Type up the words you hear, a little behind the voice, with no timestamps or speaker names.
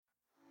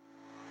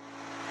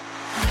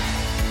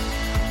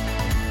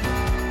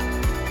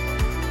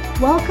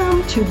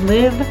Welcome to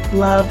Live,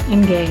 Love,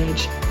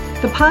 Engage,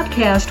 the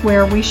podcast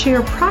where we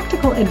share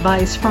practical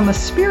advice from a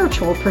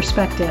spiritual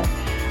perspective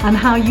on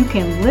how you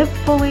can live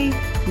fully,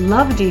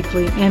 love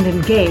deeply, and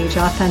engage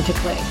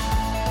authentically.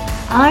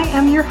 I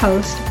am your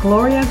host,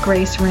 Gloria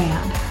Grace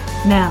Rand.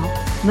 Now,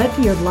 let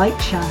your light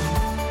shine.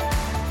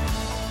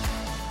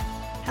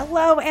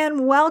 Hello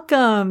and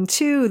welcome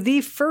to the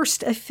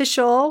first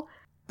official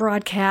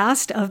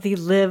broadcast of the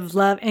Live,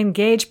 Love,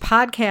 Engage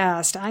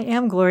podcast. I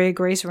am Gloria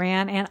Grace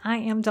Rand, and I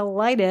am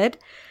delighted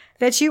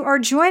that you are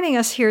joining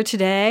us here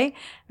today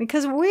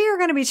because we are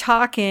going to be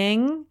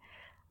talking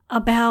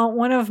about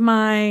one of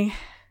my,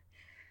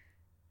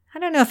 I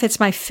don't know if it's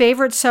my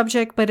favorite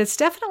subject, but it's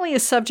definitely a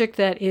subject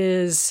that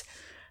is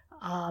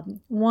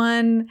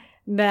one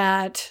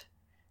that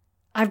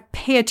I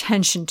pay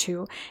attention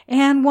to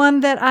and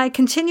one that I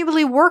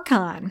continually work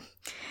on.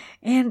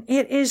 And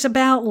it is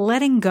about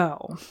letting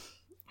go.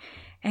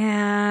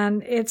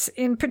 And it's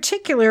in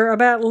particular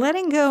about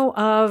letting go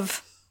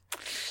of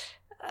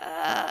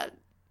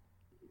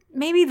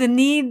maybe the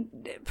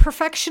need,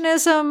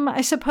 perfectionism, I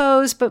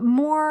suppose, but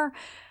more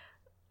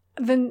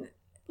than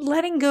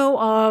letting go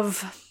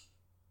of,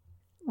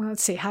 well,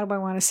 let's see, how do I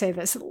want to say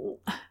this?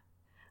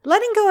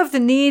 Letting go of the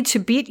need to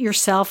beat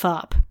yourself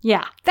up.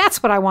 Yeah,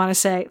 that's what I want to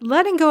say.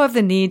 Letting go of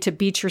the need to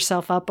beat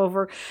yourself up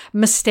over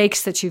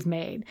mistakes that you've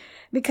made.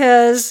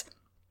 Because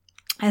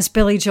as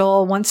Billy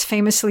Joel once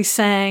famously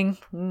sang,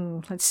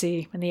 let's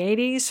see, in the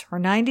 80s or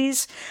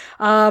 90s,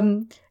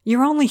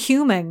 you're only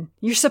human.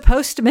 You're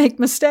supposed to make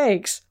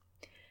mistakes.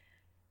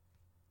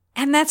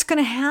 And that's going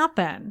to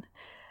happen.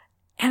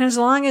 And as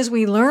long as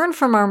we learn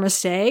from our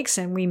mistakes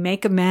and we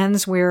make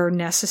amends where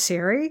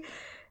necessary,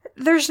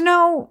 there's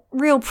no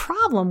real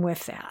problem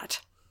with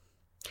that.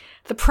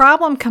 The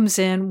problem comes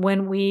in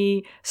when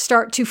we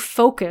start to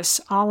focus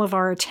all of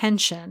our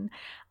attention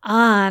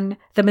on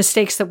the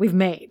mistakes that we've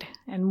made.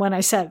 And when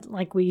I said,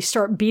 like, we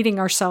start beating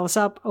ourselves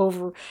up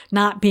over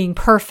not being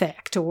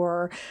perfect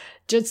or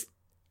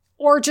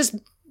just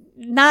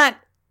not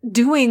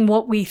doing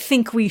what we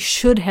think we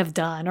should have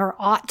done or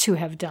ought to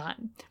have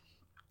done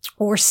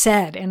or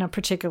said in a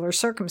particular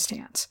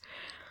circumstance.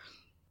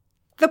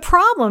 The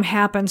problem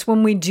happens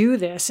when we do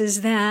this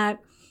is that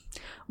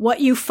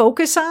what you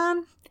focus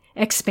on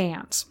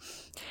expands.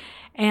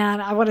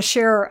 And I want to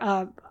share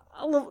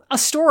a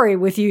story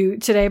with you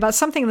today about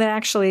something that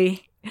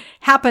actually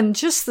happened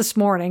just this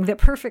morning that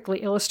perfectly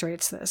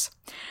illustrates this.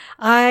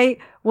 I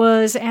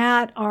was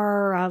at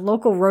our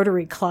local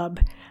Rotary Club.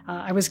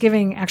 I was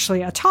giving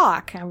actually a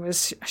talk. I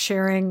was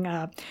sharing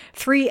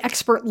 3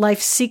 expert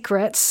life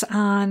secrets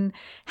on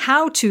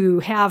how to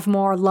have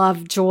more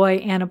love,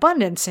 joy, and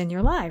abundance in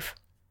your life.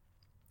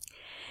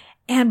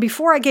 And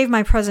before I gave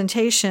my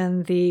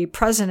presentation, the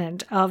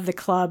president of the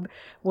club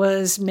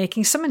was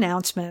making some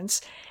announcements.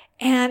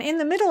 And in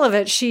the middle of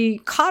it, she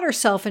caught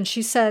herself and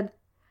she said,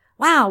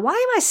 "Wow, why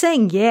am I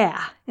saying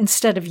yeah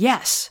instead of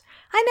yes?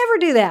 I never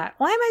do that.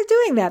 Why am I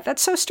doing that?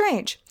 That's so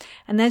strange."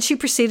 And then she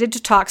proceeded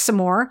to talk some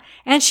more,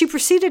 and she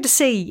proceeded to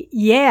say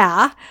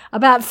yeah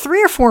about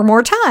 3 or 4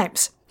 more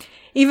times.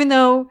 Even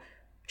though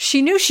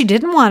she knew she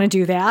didn't want to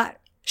do that,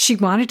 she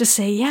wanted to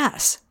say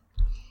yes.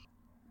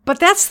 But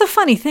that's the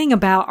funny thing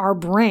about our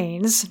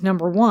brains,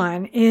 number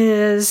one,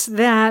 is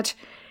that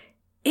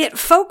it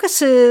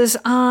focuses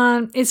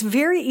on, it's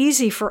very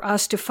easy for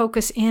us to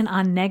focus in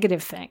on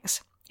negative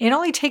things. It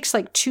only takes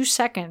like 2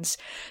 seconds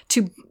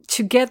to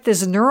get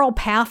this neural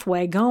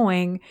pathway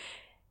going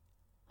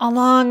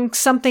along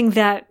something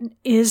that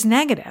is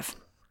negative.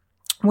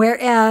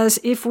 Whereas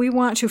if we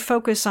want to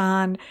focus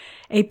on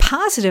a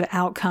positive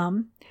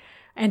outcome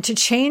and to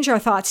change our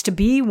thoughts to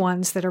be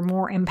ones that are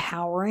more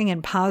empowering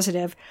and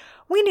positive,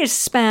 we need to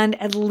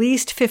spend at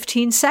least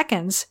 15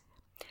 seconds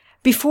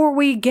before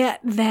we get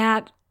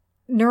that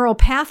neural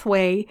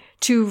pathway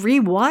to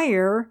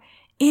rewire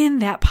in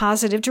that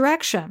positive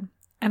direction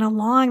and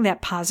along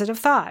that positive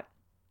thought.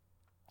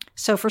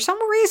 So for some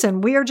reason,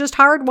 we are just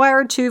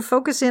hardwired to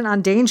focus in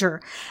on danger,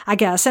 I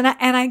guess. And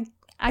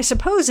I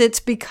suppose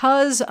it's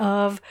because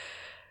of,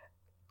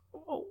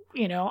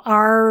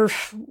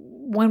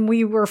 when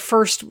we were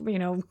first,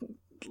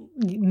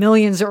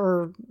 millions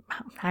or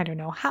I don't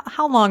know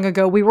how long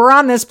ago we were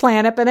on this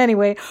planet. But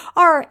anyway,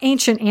 our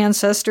ancient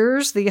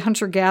ancestors, the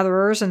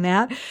hunter-gatherers and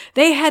that,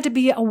 they had to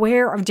be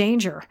aware of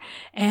danger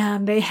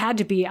and they had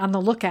to be on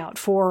the lookout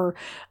for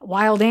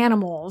wild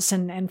animals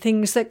and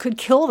things that could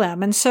kill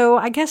them. And so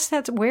I guess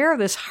that's where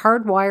this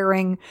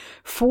hardwiring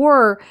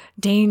for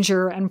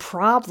danger and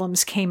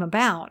problems came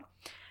about.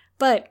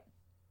 But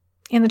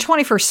in the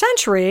 21st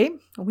century,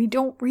 we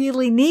don't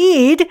really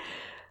need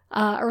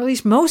or at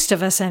least most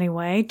of us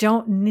anyway,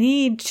 don't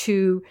need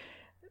to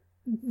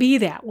be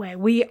that way.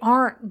 We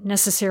aren't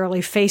necessarily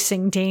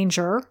facing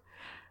danger.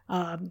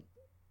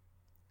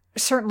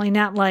 Certainly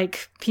not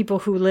like people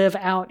who live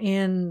out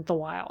in the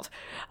wild,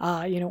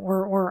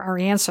 or our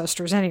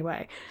ancestors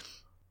anyway.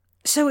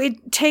 So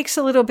it takes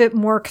a little bit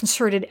more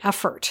concerted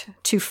effort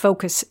to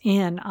focus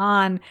in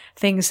on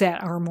things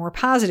that are more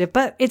positive,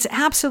 but it's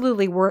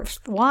absolutely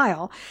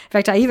worthwhile. In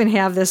fact, I even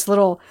have this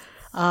little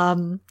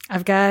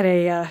I've got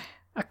a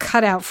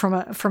cutout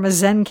from a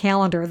Zen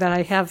calendar that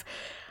I have.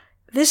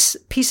 This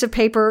piece of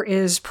paper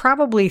is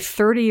probably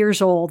 30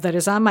 years old that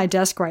is on my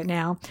desk right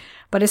now,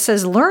 but it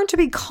says, learn to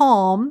be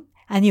calm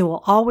and you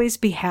will always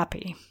be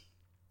happy.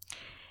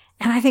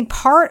 And I think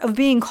part of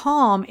being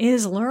calm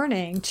is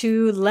learning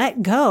to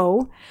let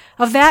go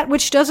of that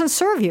which doesn't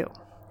serve you.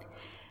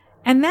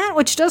 And that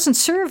which doesn't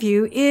serve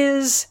you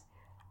is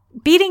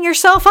beating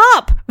yourself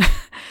up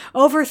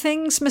over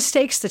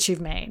mistakes that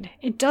you've made.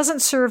 It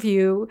doesn't serve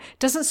you,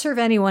 doesn't serve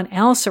anyone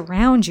else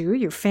around you,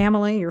 your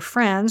family, your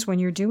friends, when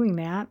you're doing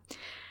that.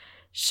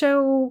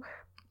 So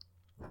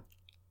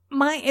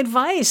my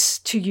advice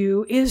to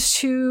you is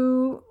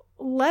to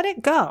let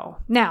it go.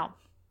 Now,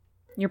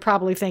 you're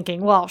probably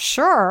thinking, well,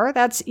 sure,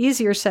 that's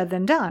easier said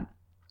than done.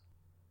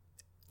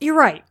 You're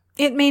right.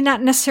 It may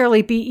not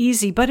necessarily be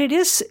easy, but it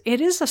is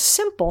a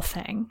simple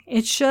thing.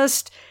 It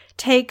just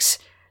takes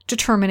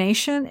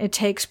determination. It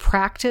takes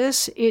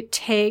practice. It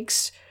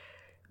takes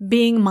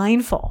being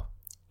mindful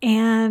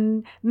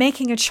and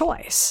making a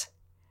choice.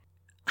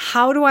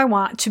 How do I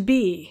want to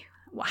be?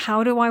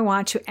 How do I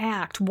want to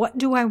act? What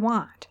do I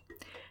want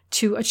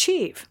to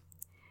achieve?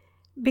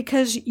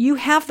 Because you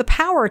have the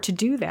power to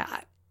do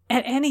that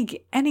at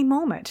any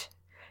moment.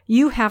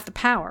 You have the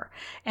power.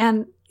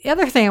 And the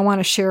other thing I want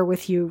to share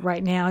with you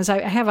right now is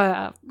I have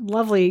a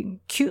lovely,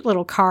 cute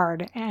little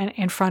card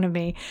in front of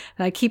me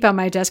that I keep on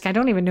my desk. I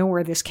don't even know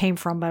where this came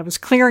from, but I was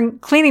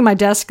cleaning my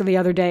desk the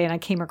other day and I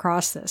came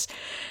across this.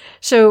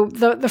 So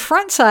the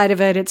front side of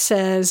it, it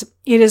says,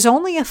 it is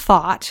only a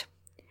thought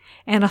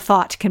and a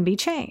thought can be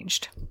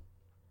changed.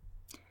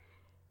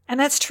 And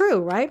that's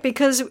true, right?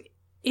 Because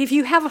if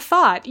you have a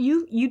thought,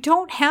 you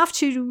don't have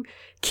to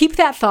keep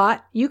that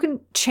thought. You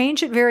can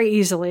change it very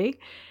easily.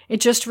 It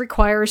just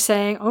requires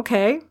saying,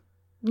 okay,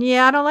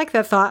 yeah, I don't like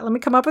that thought. Let me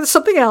come up with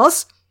something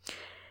else.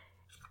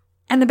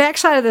 And the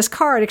backside of this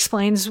card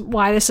explains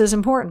why this is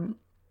important.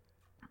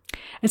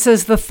 It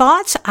says, the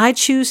thoughts I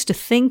choose to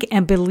think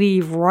and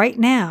believe right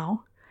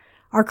now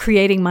are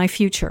creating my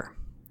future.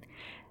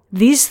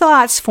 These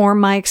thoughts form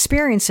my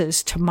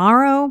experiences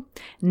tomorrow,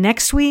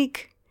 next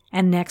week,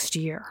 and next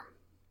year.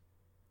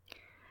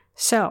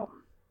 So,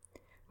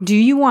 do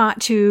you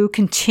want to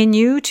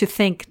continue to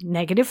think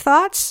negative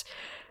thoughts?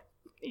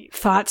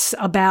 Thoughts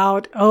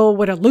about, oh,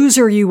 what a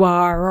loser you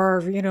are,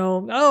 or,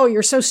 oh,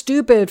 you're so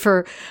stupid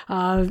for,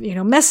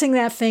 messing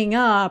that thing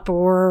up,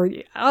 or,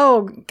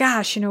 oh,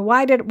 gosh,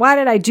 why did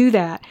I do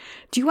that?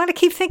 Do you want to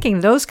keep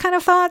thinking those kind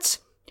of thoughts?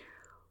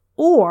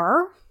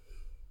 Or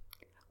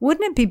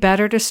wouldn't it be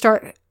better to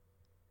start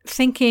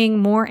thinking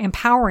more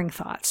empowering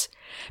thoughts?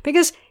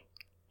 Because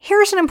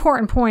here's an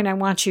important point I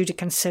want you to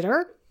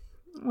consider,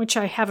 which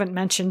I haven't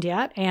mentioned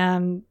yet,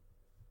 and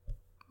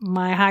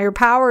my higher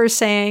power is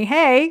saying,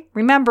 hey,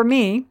 remember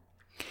me.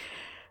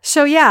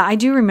 So yeah, I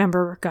do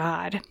remember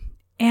God.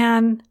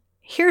 And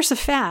here's the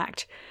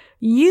fact.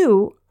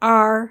 You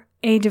are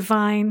a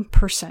divine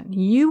person.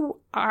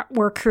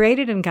 Were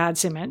created in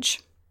God's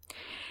image.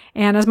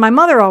 And as my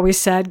mother always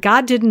said,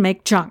 God didn't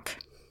make junk.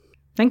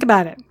 Think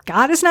about it.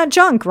 God is not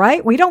junk,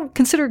 right? We don't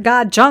consider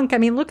God junk. I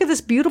mean, look at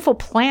this beautiful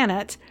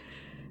planet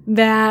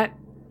that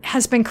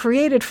has been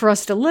created for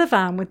us to live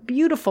on, with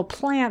beautiful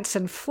plants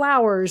and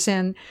flowers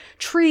and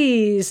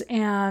trees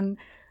and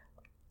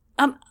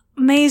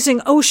amazing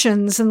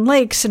oceans and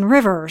lakes and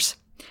rivers.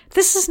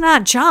 This is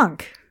not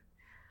junk.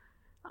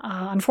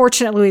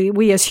 Unfortunately,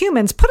 we as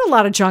humans put a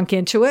lot of junk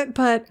into it,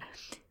 but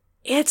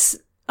it's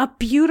a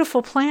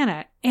beautiful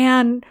planet.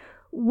 And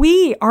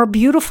we are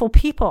beautiful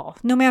people,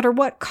 no matter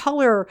what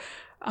color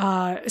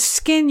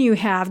skin you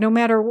have, no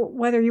matter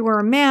whether you are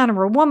a man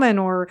or a woman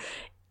or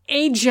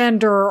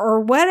agender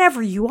or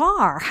whatever you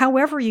are,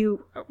 however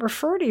you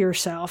refer to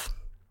yourself.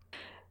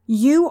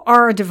 You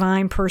are a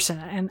divine person.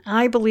 And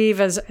I believe,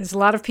 as a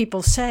lot of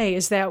people say,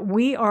 is that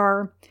we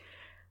are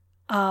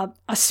a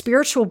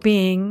spiritual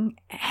being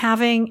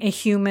having a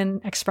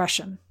human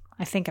expression.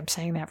 I think I'm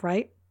saying that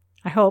right.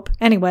 I hope.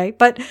 Anyway,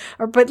 but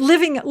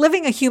living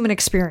a human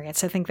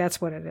experience. I think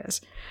that's what it is.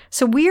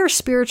 So we are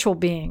spiritual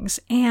beings.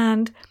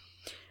 And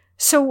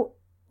so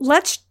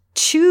let's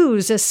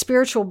choose as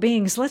spiritual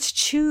beings, let's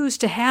choose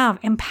to have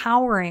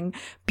empowering,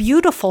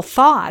 beautiful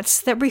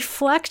thoughts that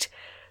reflect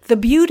the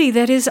beauty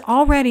that is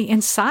already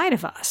inside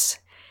of us.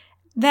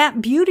 That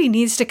beauty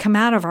needs to come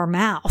out of our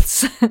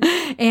mouths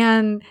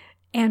and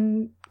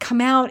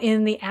come out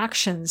in the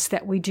actions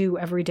that we do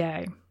every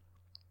day.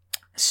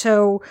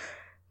 So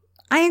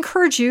I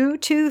encourage you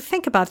to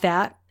think about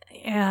that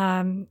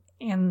in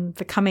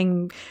the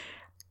coming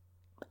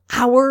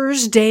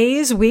hours,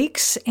 days,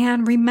 weeks,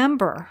 and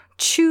remember,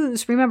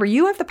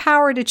 you have the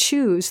power to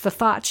choose the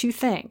thoughts you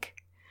think.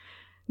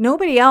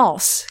 Nobody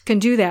else can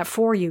do that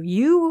for you.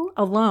 You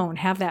alone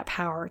have that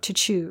power to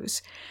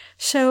choose.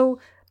 So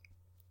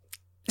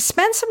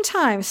spend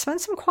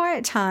some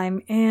quiet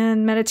time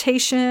in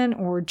meditation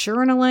or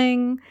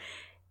journaling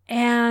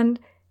and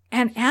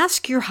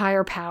ask your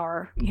higher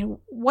power,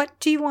 what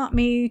do you want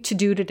me to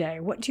do today?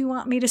 What do you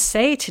want me to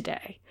say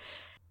today?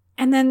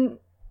 And then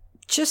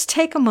just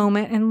take a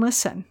moment and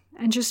listen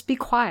and just be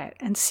quiet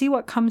and see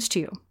what comes to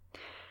you.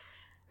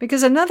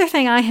 Because another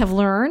thing I have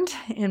learned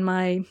in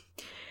my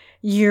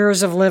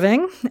years of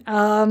living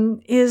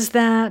is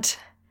that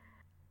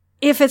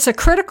if it's a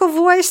critical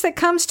voice that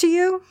comes to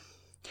you,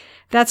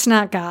 that's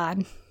not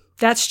God.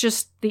 That's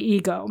just the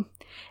ego.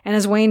 And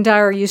as Wayne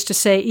Dyer used to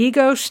say,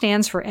 ego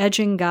stands for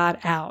edging God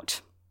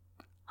out.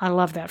 I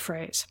love that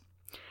phrase.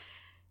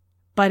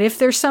 But if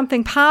there's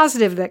something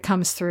positive that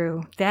comes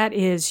through, that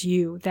is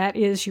you. That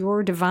is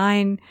your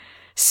divine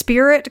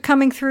spirit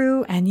coming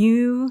through,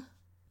 and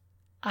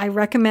I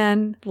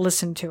recommend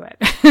listen to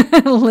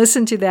it.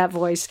 Listen to that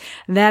voice.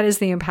 That is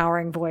the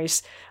empowering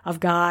voice of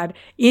God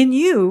in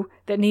you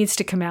that needs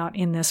to come out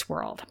in this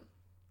world.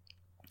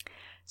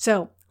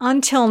 So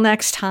until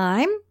next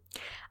time,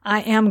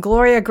 I am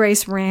Gloria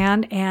Grace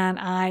Rand, and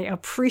I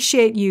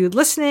appreciate you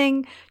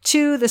listening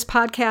to this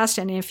podcast.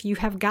 And if you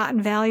have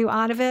gotten value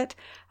out of it,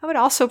 I would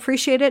also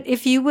appreciate it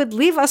if you would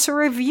leave us a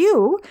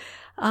review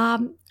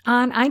on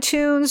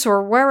iTunes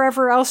or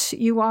wherever else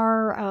you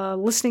are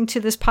listening to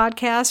this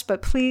podcast.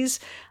 But please,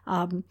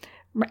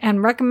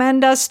 and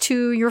recommend us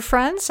to your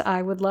friends.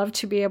 I would love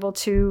to be able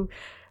to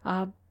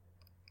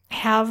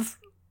have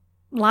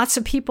lots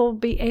of people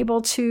be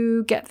able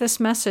to get this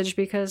message,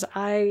 because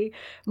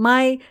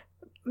my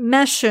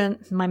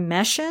mission my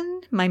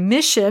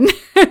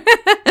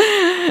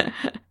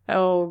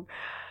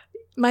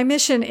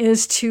mission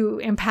is to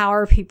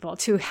empower people,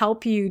 to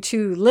help you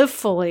to live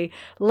fully,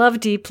 love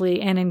deeply,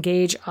 and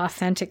engage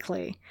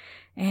authentically.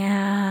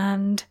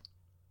 And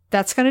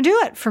that's going to do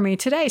it for me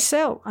today.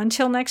 So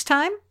until next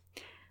time,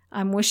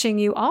 I'm wishing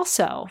you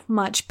also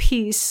much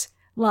peace,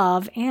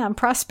 love, and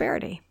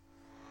prosperity.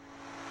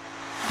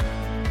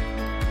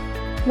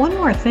 One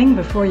more thing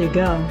before you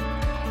go.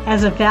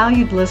 As a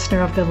valued listener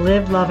of the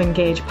Live, Love,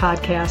 Engage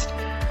podcast,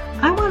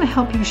 I want to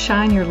help you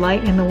shine your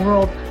light in the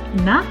world,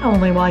 not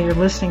only while you're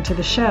listening to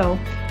the show,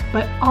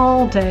 but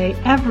all day,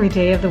 every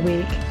day of the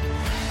week.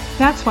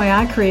 That's why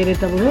I created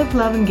the Live,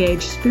 Love,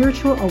 Engage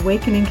Spiritual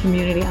Awakening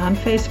Community on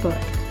Facebook.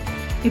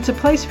 It's a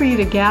place for you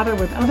to gather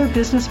with other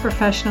business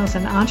professionals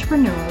and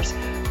entrepreneurs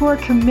who are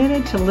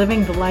committed to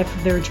living the life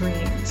of their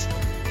dreams.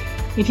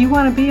 If you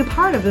want to be a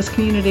part of this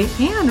community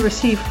and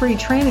receive free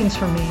trainings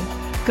from me,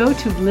 go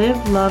to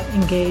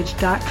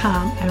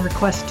liveloveengage.com and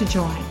request to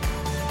join.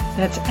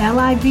 That's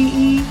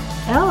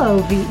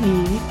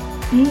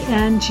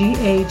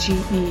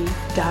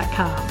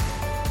liveloveengage.com.